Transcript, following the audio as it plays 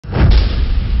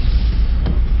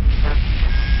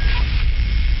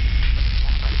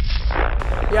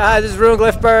Yeah, hi, this is Rune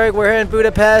Glifberg. We're here in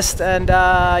Budapest, and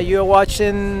you're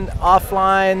watching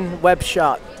Offline Web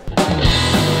Shot.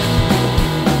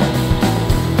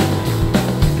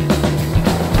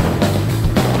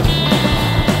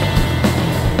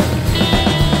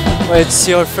 It's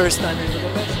your first time in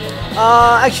Budapest?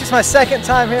 Actually, it's my second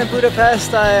time here in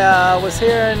Budapest. I was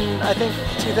here in, I think,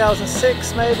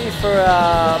 2006 maybe for,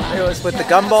 it was with the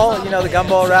gumball, you know, the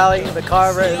gumball rally, the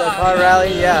car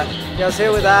rally, yeah. I was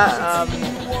here with that,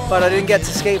 but I didn't get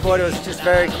to skateboard. It was just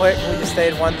very quick. We just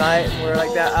stayed one night. We were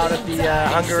like that out at the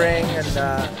Hunger Ring and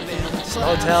just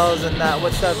hotels and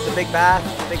what's the Big Bath?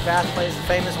 The Big Bath place, the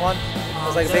famous one. It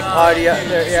was like a big party up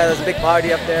there. Yeah, there's a big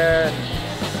party up there. And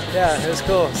yeah, it was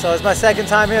cool. So it's my second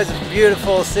time here. It's a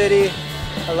beautiful city.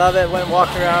 I love it. Went and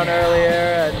walked around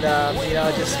earlier and you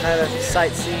know, just kind of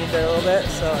sightseeing a little bit.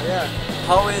 So yeah.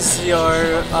 How is your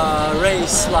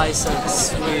race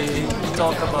license? We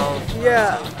talk about.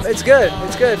 Yeah, it's good.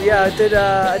 It's good. Yeah,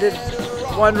 I did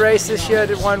one race this year. I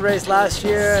did one race last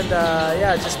year, and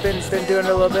yeah, just been doing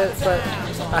it a little bit. But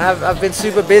I've been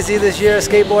super busy this year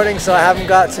skateboarding, so I haven't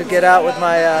got to get out with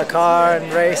my car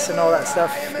and race and all that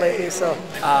stuff lately. So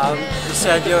you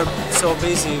said you're so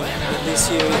busy this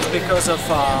year. It's because of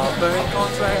burn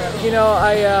contract. You know,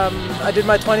 I did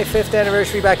my 25th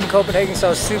anniversary back in Copenhagen, so I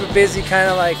was super busy, kind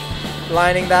of like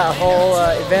lining that whole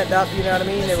event up. You know what I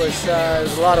mean? It was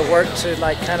a lot of work to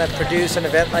like kind of produce an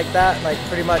event like that, like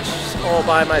pretty much all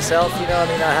by myself. You know, I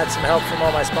mean, I had some help from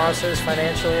all my sponsors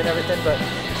financially and everything, but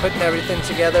putting everything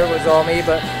together was all me.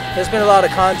 But there's been a lot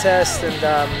of contests, and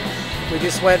we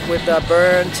just went with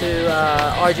Burn to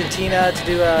Argentina to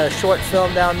do a short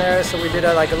film down there. So we did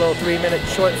like a little 3-minute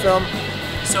short film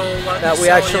that we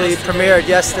actually premiered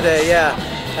yesterday. Yeah,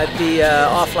 at the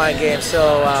offline game.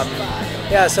 So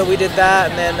yeah, so we did that,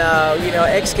 and then you know,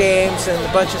 X Games and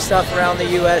a bunch of stuff around the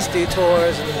U.S. do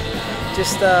tours and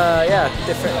just yeah,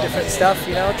 different stuff.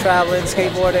 You know, traveling,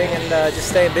 skateboarding, and just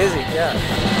staying busy. Yeah.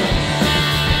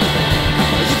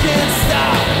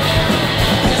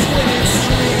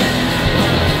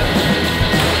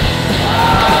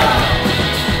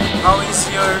 How is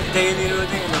your daily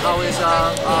routine? How is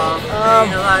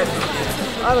daily life?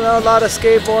 I don't know, a lot of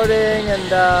skateboarding,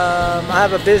 and I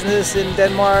have a business in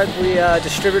Denmark. We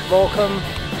distribute Volcom,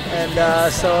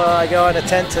 and so I go and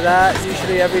attend to that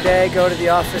usually every day, go to the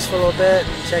office for a little bit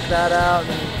and check that out,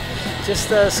 and just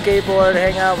skateboard,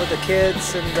 hang out with the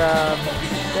kids, and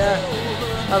yeah,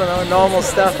 I don't know, normal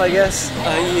stuff, I guess.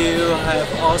 You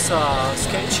have also a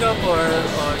skate shop, or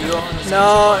you own a skate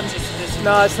No. shop?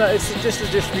 No, it's not. It's just a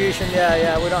distribution.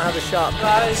 Yeah, we don't have a shop.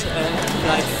 Guys, and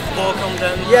like Volcom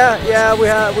then. Yeah, we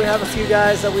have a few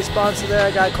guys that we sponsor there.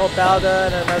 A guy called Balda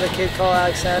and another kid called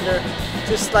Alexander.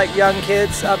 Just like young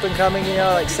kids, up and coming, you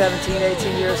know, like 17,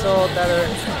 18 years old that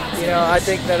are, you know, I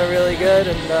think that are really good,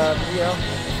 and you know,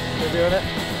 they're doing it.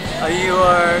 You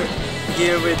are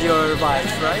here with your wife,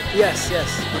 right? Yes.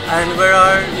 And where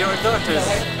are your daughters?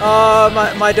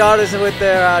 My daughters are with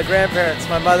their grandparents,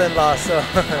 my mother-in-law. So.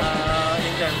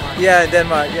 In Denmark. Yeah, in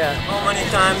Denmark. Yeah. How many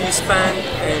time you spend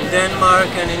in Denmark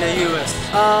and in the U.S.?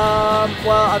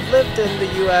 Well, I've lived in the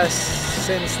U.S.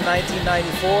 since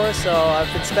 1994, so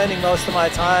I've been spending most of my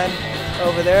time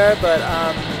over there. But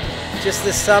just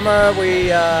this summer, we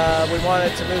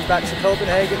wanted to move back to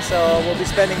Copenhagen, so we'll be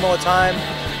spending more time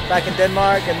back in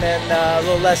Denmark, and then a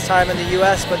little less time in the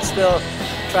U.S., but still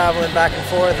traveling back and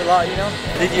forth a lot, you know.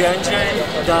 Did you enjoy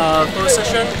the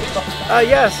procession?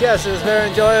 Yes, it was very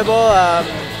enjoyable.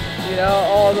 You know,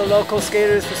 all the local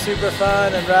skaters were super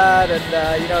fun and rad, and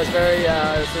you know, it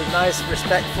was a nice,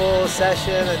 respectful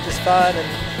session and just fun, and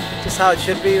just how it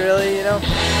should be, really, you know.